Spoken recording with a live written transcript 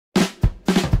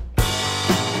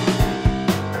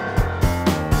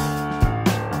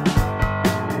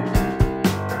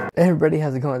Hey everybody,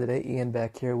 how's it going today? Ian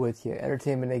back here with you,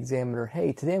 Entertainment Examiner.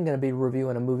 Hey, today I'm going to be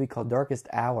reviewing a movie called Darkest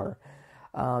Hour.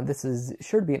 This is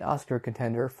sure to be an Oscar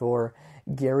contender for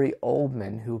Gary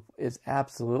Oldman, who is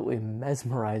absolutely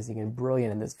mesmerizing and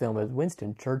brilliant in this film as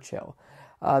Winston Churchill.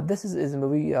 This is a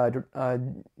movie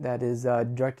that is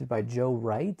directed by Joe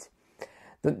Wright.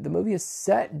 The movie is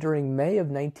set during May of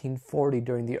 1940,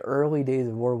 during the early days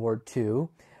of World War II.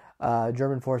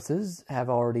 German forces have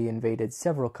already invaded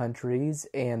several countries,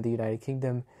 and the United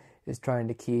Kingdom is trying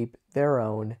to keep their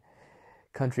own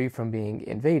country from being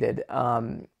invaded.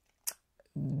 England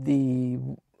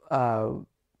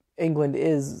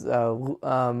is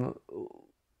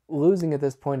losing at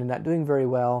this point and not doing very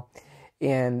well,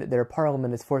 and their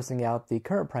parliament is forcing out the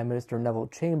current Prime Minister, Neville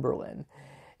Chamberlain,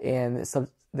 and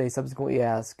they subsequently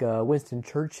ask Winston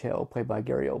Churchill, played by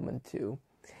Gary Oldman, to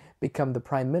become the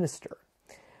Prime Minister.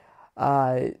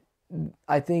 I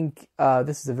think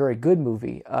this is a very good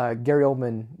movie. Gary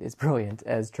Oldman is brilliant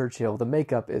as Churchill. The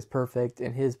makeup is perfect,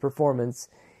 and his performance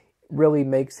really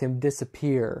makes him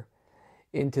disappear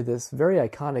into this very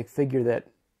iconic figure that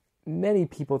many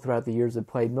people throughout the years have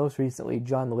played. Most recently,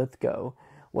 John Lithgow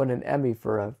won an Emmy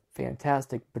for a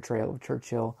fantastic portrayal of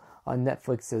Churchill on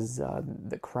Netflix's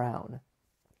The Crown.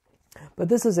 But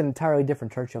this is an entirely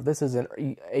different Churchill. This is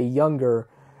a younger,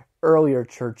 earlier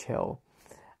Churchill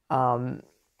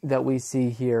that we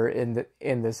see here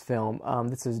in this film.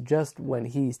 This is just when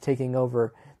he's taking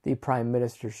over the prime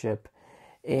ministership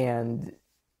and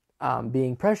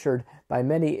being pressured by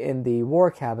many in the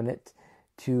war cabinet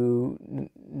to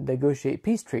negotiate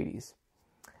peace treaties.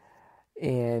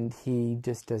 And he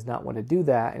just does not want to do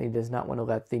that, and he does not want to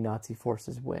let the Nazi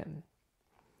forces win.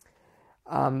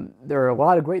 There are a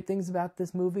lot of great things about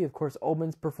this movie. Of course,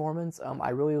 Oldman's performance.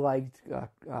 I really liked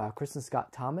Kristen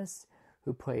Scott Thomas,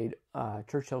 who played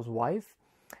Churchill's wife.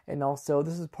 And also,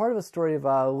 this is part of a story of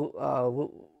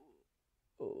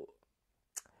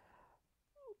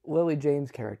Lily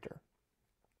James' character.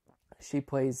 She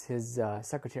plays his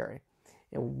secretary.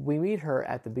 And we meet her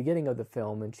at the beginning of the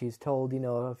film, and she's told,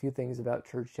 a few things about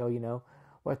Churchill,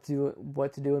 what to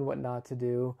do and what not to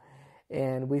do.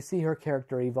 And we see her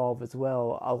character evolve as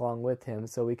well along with him.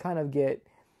 So we kind of get...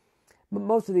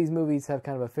 Most of these movies have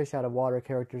kind of a fish out of water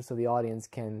character, so the audience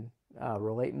can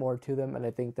relate more to them, and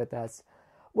I think that's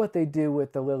what they do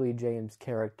with the Lily James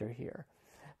character here.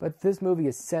 But this movie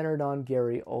is centered on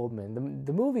Gary Oldman.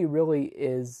 The movie really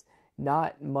is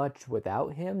not much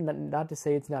without him. Not to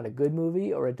say it's not a good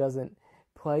movie or it doesn't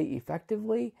play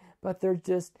effectively, but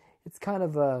it's kind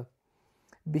of a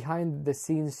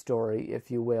behind-the-scenes story,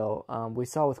 if you will. We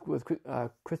saw with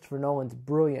Christopher Nolan's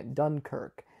brilliant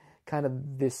Dunkirk, kind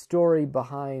of the story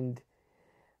behind...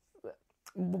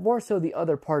 More so the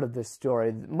other part of this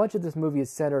story. Much of this movie is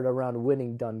centered around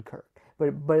winning Dunkirk,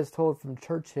 but it's told from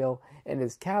Churchill and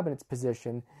his cabinet's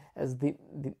position, as the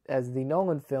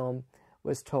Nolan film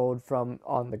was told from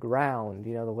on the ground,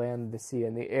 the land, the sea,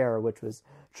 and the air, which was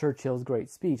Churchill's great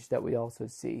speech that we also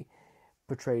see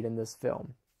portrayed in this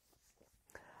film.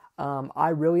 I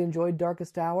really enjoyed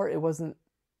Darkest Hour.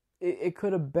 It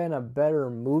could have been a better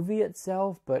movie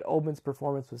itself, but Oldman's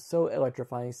performance was so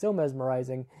electrifying, so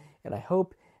mesmerizing, and I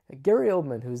hope that Gary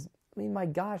Oldman, my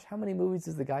gosh, how many movies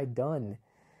has the guy done?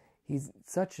 He's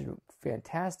such a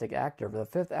fantastic actor. For The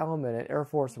Fifth Element and Air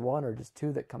Force One are just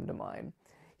two that come to mind.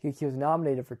 He was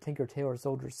nominated for Tinker Tailor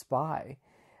Soldier Spy.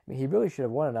 He really should have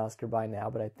won an Oscar by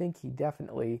now, but I think he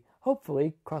definitely,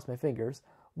 hopefully, cross my fingers,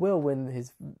 will win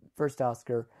his first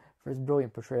Oscar for his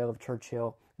brilliant portrayal of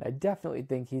Churchill. And I definitely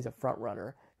think he's a front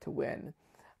runner to win.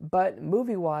 But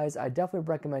movie-wise, I definitely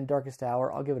recommend Darkest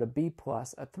Hour. I'll give it a B+, a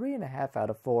 3.5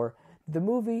 out of 4. The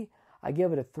movie, I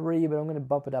give it a 3, but I'm going to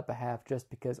bump it up a half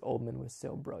just because Oldman was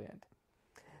so brilliant.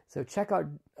 So check out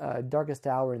Darkest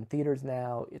Hour in theaters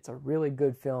now. It's a really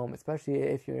good film, especially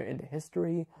if you're into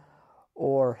history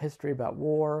or history about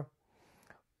war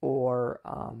or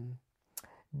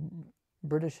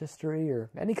British history or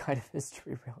any kind of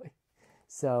history, really.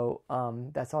 So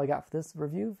that's all I got for this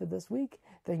review for this week.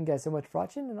 Thank you guys so much for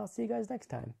watching, and I'll see you guys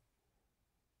next time.